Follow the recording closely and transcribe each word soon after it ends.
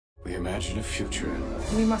We imagine a future.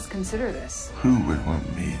 We must consider this. Who would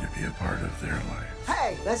want me to be a part of their life?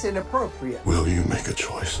 Hey, that's inappropriate. Will you make a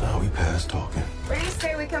choice now? We past talking. Where do you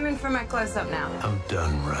say we come in for my close-up now? I'm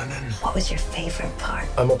done running. What was your favorite part?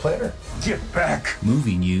 I'm a planner. Get back.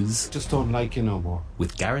 Movie news Just don't like you no more.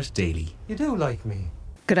 with Garret Daly. You do like me.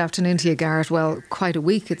 Good afternoon to you, Garret. Well, quite a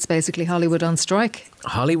week. It's basically Hollywood on strike.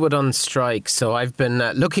 Hollywood on strike. So I've been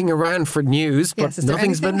looking around for news, but Yes, is there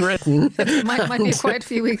nothing's been anything? written. might be quite a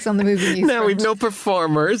few weeks on the movie news. No, front. we've no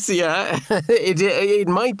performers. Yeah, it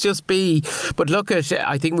might just be. But look,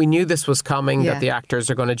 I think we knew this was coming. Yeah. That the actors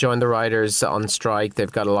are going to join the writers on strike.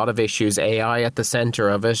 They've got a lot of issues. AI at the centre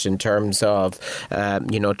of it in terms of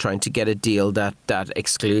trying to get a deal that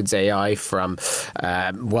excludes AI from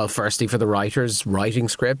firstly for the writers writing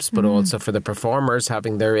scripts, but also for the performers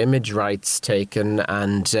having their image rights taken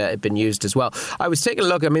and been used as well. I was taking a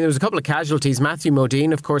look. I mean, there was a couple of casualties. Matthew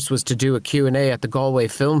Modine, of course, was to do a Q&A at the Galway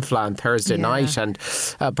Film Fleadh Thursday night, and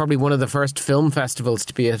probably one of the first film festivals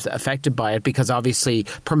to be affected by it, because obviously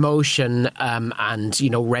promotion and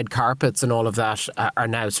red carpets and all of that are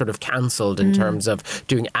now sort of cancelled in terms of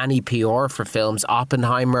doing any PR for films.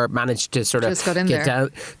 Oppenheimer managed to sort of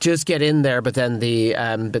get in there, but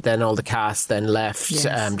then all the cast then left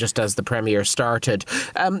just as the premiere started.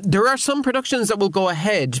 There are some productions that will go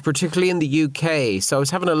ahead, particularly in the UK. So I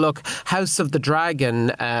was having a look. House of the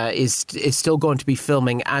Dragon is still going to be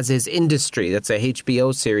filming, as is Industry. That's a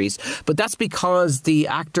HBO series. But that's because the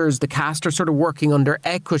actors, the cast, are sort of working under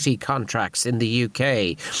equity contracts in the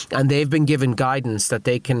UK. And they've been given guidance that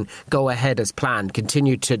they can go ahead as planned,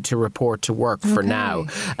 continue to report to work for now.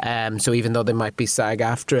 So even though they might be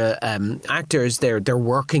SAG-AFTRA actors, they're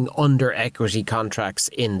working under equity contracts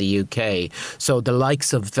in the UK. So the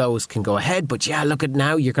likes of those can go ahead. But yeah, look at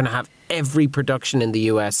now, you're going to have every production in the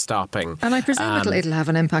US stopping. And I presume it'll have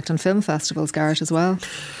an impact on film festivals, Garret, as well.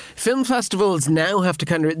 Film festivals now have to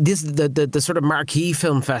kind of, this is the sort of marquee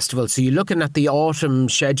film festival. So you're looking at the autumn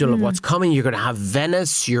schedule of what's coming. You're going to have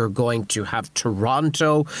Venice. You're going to have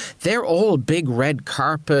Toronto. They're all big red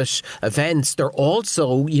carpet events. They're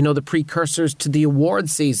also, the precursors to the award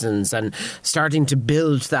seasons and starting to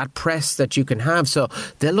build that press that you can have. So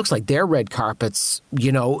it looks like their red carpets,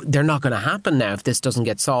 they're not going to happen now if this doesn't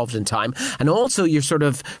get solved in time. And also you're sort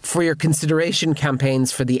of, for your consideration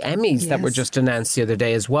campaigns for the Emmys that were just announced the other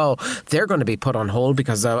day as well, they're going to be put on hold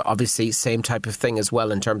because obviously same type of thing as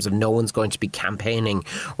well in terms of no one's going to be campaigning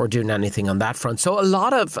or doing anything on that front. So a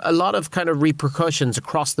lot of kind of repercussions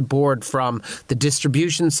across the board, from the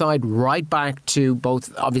distribution side right back to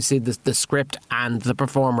both obviously the script and the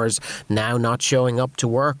performers now not showing up to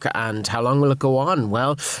work. And how long will it go on?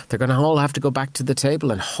 Well, they're going to all have to go back to the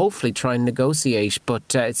table and hopefully try and negotiate,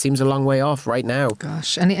 but it seems a long way off right now.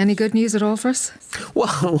 Gosh, any good news at all for us?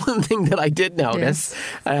 Well, one thing that I did notice,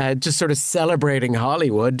 just sort of celebrating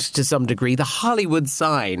Hollywood to some degree, the Hollywood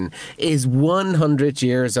sign is 100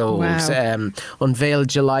 years old. Wow. Unveiled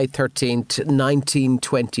July 13th,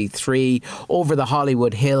 1923, over the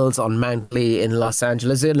Hollywood Hills on Mount Lee in Los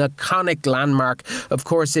Angeles. An iconic landmark. Of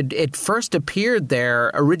course, it first appeared there,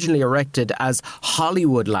 originally erected as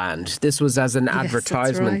Hollywoodland. This was as an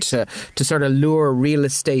advertisement to sort of lure real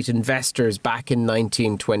estate investors back in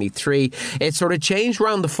 1923. It sort of changed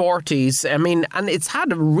around the 40s. I mean, and it's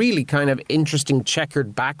had a really kind of interesting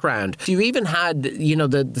checkered background. You even had,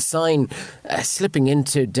 the sign slipping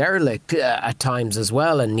into derelict at times as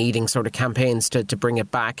well, and needing sort of campaigns to bring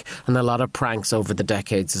it back, and a lot of pranks over the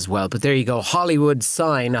decades as well. But there you go, Hollywood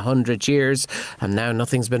sign, 100 years, and now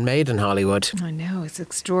nothing's been made in Hollywood. I know, it's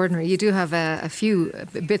extraordinary. You do have a few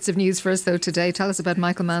bits of news for us though today. Tell us about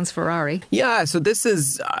Michael Mann's Ferrari. Yeah, so this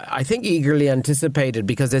is, I think, eagerly anticipated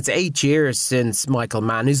because it's 8 years since Michael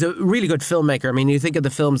Mann, who's a really good filmmaker. I mean, you think of the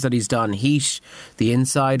films that he's done: Heat, The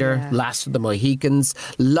Insider, Last of the Mohicans,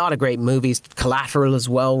 a lot of great movies, Collateral as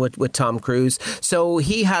well with Tom Cruise. So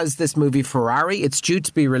he has this movie Ferrari. It's due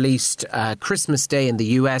to be released Christmas Day in the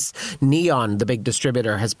US. Neon, the big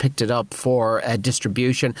distributor, has picked it up for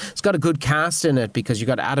distribution. It's got a good cast in it because you've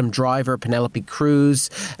got Adam Driver, Penelope Cruz,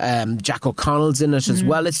 Jack O'Connell's in it as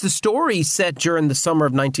well. It's the story set during the summer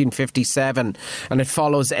of 1957, and it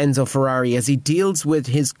follows Enzo Ferrari as he deals with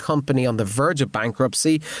his company on the verge of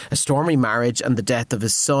bankruptcy, a stormy marriage, and the death of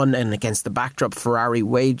his son. And against the backdrop, Ferrari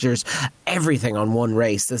wagers everything on one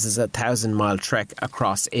race. This is a 1,000-mile trek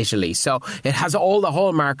across Italy. So it has all the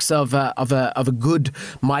hallmarks of a good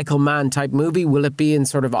Michael Mann type movie. Will it be in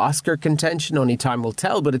sort of Oscar contention? Only time will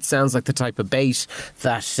tell. But it sounds like the type of bait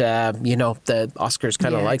that the Oscars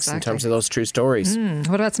kind of likes in terms of those true stories.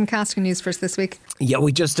 What about some casting news for us this week? Yeah,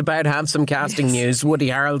 we just about have some casting news. Woody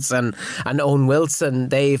Harrelson and Owen Wilson,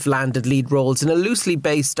 they've landed lead roles in a loosely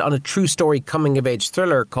loosely based on a true story coming-of-age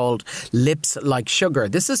thriller called Lips Like Sugar.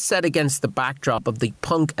 This is set against the backdrop of the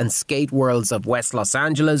punk and skate worlds of West Los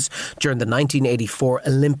Angeles during the 1984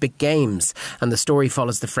 Olympic Games. And the story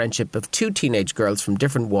follows the friendship of two teenage girls from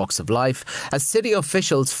different walks of life. As city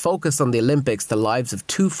officials focus on the Olympics, the lives of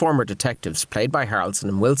two former detectives, played by Harrelson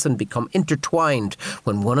and Wilson, become intertwined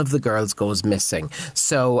when one of the girls goes missing.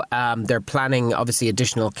 So they're planning, obviously,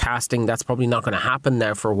 additional casting. That's probably not going to happen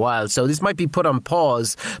now for a while. So this might be put on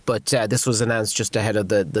pause, but this was announced just ahead of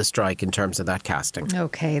the strike in terms of that casting.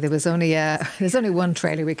 Okay, there's only one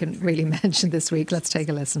trailer we can really mention this week. Let's take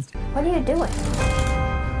a listen. What are you doing?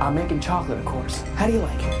 I'm making chocolate, of course. How do you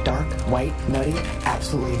like it? Dark, white, nutty?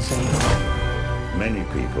 Absolutely insane. Many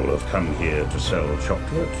people have come here to sell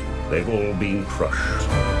chocolate. They've all been crushed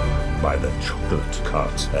by the chocolate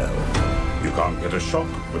cartel. You can't get a shop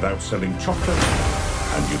without selling chocolate,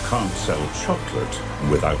 and you can't sell chocolate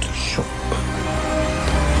without a shop.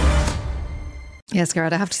 Yes,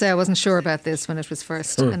 Garret, I have to say I wasn't sure about this when it was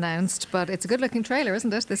first announced, but it's a good-looking trailer,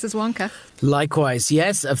 isn't it? This is Wonka. Likewise,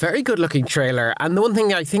 yes, a very good-looking trailer. And the one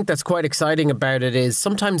thing I think that's quite exciting about it is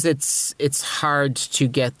sometimes it's hard to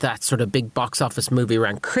get that sort of big box office movie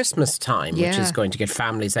around Christmas time, which is going to get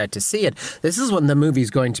families out to see it. This is when the movie's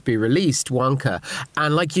going to be released, Wonka.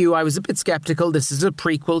 And like you, I was a bit sceptical. This is a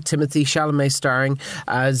prequel, Timothée Chalamet starring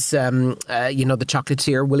as, the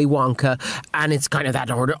chocolatier, Willy Wonka. And it's kind of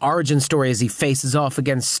that origin story as he faces off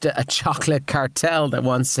against a chocolate cartel that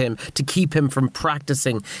wants him to keep him from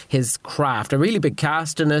practicing his craft. A really big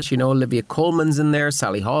cast in it, Olivia Colman's in there,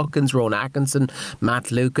 Sally Hawkins, Rowan Atkinson, Matt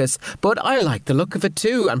Lucas. But I like the look of it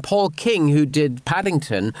too. And Paul King, who did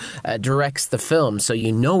Paddington, directs the film, so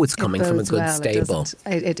it's coming from a good stable.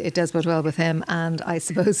 It does bode well with him, and I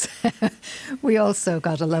suppose we also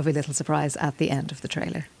got a lovely little surprise at the end of the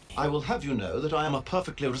trailer. I will have you know that I am a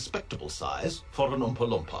perfectly respectable size for an Oompa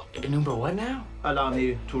Loompa. An Oompa what now? Allow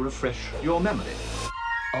me to refresh your memory.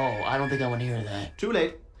 Oh, I don't think I want to hear that. Too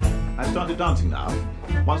late. I've started dancing now.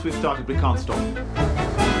 Once we've started, we can't stop.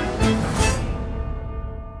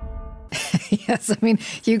 Yes, I mean,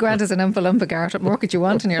 Hugh Grant is an Oompa Loompa, Garret. What more could you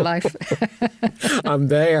want in your life? I'm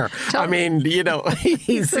there. I mean,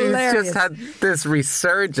 he's just had this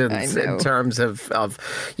resurgence in terms of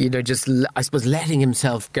just, I suppose, letting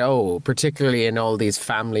himself go, particularly in all these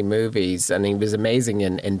family movies. And he was amazing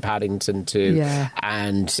in Paddington too. Yeah.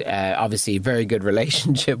 And obviously, a very good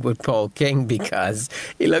relationship with Paul King because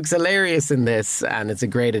he looks hilarious in this. And it's a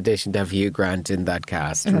great addition to have Hugh Grant in that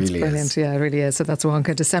cast. It that's really brilliant. is. Yeah, it really is. So that's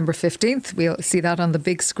Wonka, December 15th. We'll see that on the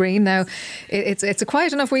big screen. Now, it's a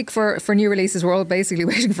quiet enough week for new releases. We're all basically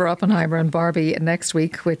waiting for Oppenheimer and Barbie next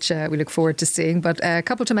week, which we look forward to seeing. But a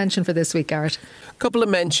couple to mention for this week, Garret. A couple of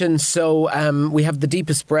mentions. So we have The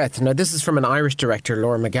Deepest Breath. Now, this is from an Irish director,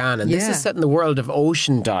 Laura McGann, and this is set in the world of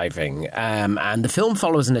ocean diving. And the film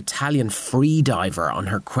follows an Italian free diver on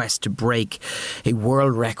her quest to break a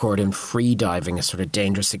world record in free diving, a sort of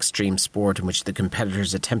dangerous extreme sport in which the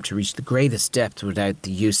competitors attempt to reach the greatest depth without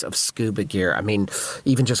the use of scuba gear. I mean,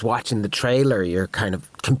 even just watching the trailer, you're kind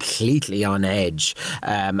of completely on edge.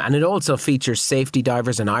 And it also features safety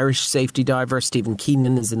divers, an Irish safety diver. Stephen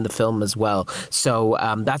Keenan is in the film as well. So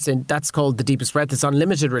that's called The Deepest Breath. It's on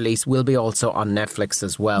limited release, will be also on Netflix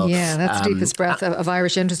as well. Yeah, that's Deepest Breath of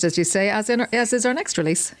Irish interest, as you say, as is our next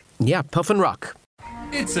release. Yeah, Puffin Rock.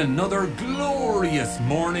 It's another glorious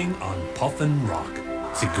morning on Puffin Rock.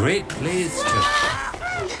 It's a great place to...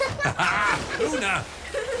 Una!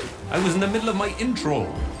 I was in the middle of my intro.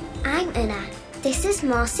 I'm Una. This is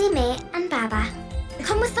Marcy, May and Baba.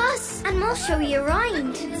 Come with us and we'll show you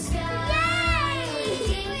around.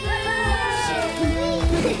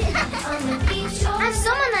 I've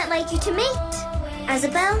someone I'd like you to meet.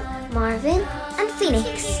 Isabel, Marvin and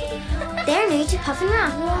Phoenix. They're new to Puffin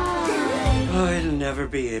Rock. I'll never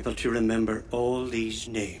be able to remember all these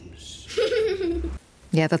names.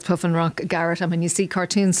 Yeah, that's Puffin Rock, Garret. I mean, you see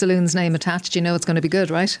Cartoon Saloon's name attached, you know it's going to be good,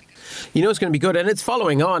 right? You know it's going to be good, and it's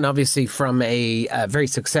following on, obviously, from a very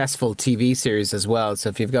successful TV series as well. So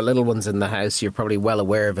if you've got little ones in the house, you're probably well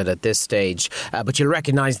aware of it at this stage. But you'll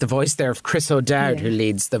recognise the voice there of Chris O'Dowd, who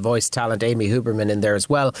leads the voice talent, Amy Huberman in there as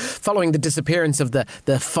well. Following the disappearance of the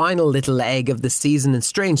final little egg of the season in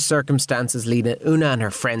strange circumstances, lead Una and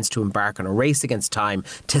her friends to embark on a race against time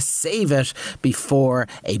to save it before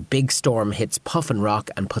a big storm hits Puffin Rock rock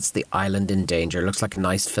and puts the island in danger. Looks like a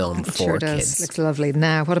nice film for sure does. kids. Looks lovely.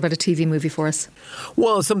 Now, what about a TV movie for us?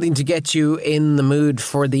 Well, something to get you in the mood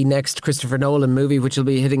for the next Christopher Nolan movie, which will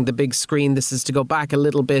be hitting the big screen. This is to go back a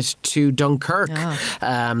little bit to Dunkirk.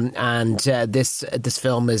 This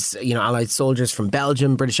film is, Allied soldiers from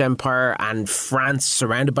Belgium, British Empire and France,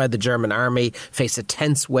 surrounded by the German army, face a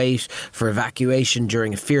tense wait for evacuation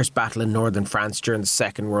during a fierce battle in northern France during the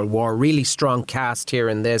Second World War. Really strong cast here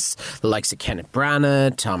in this. The likes of Kenneth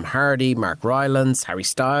Branagh, Tom Hardy, Mark Rylance, Harry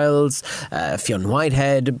Styles, Fionn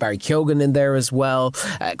Whitehead, Barry Keoghan in there as well.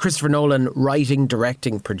 Christopher Nolan writing,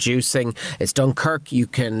 directing, producing. It's Dunkirk. You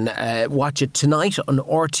can watch it tonight on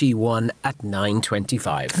RT1 at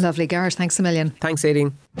 9:25. Lovely, Garret. Thanks a million. Thanks,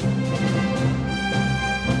 Aedín.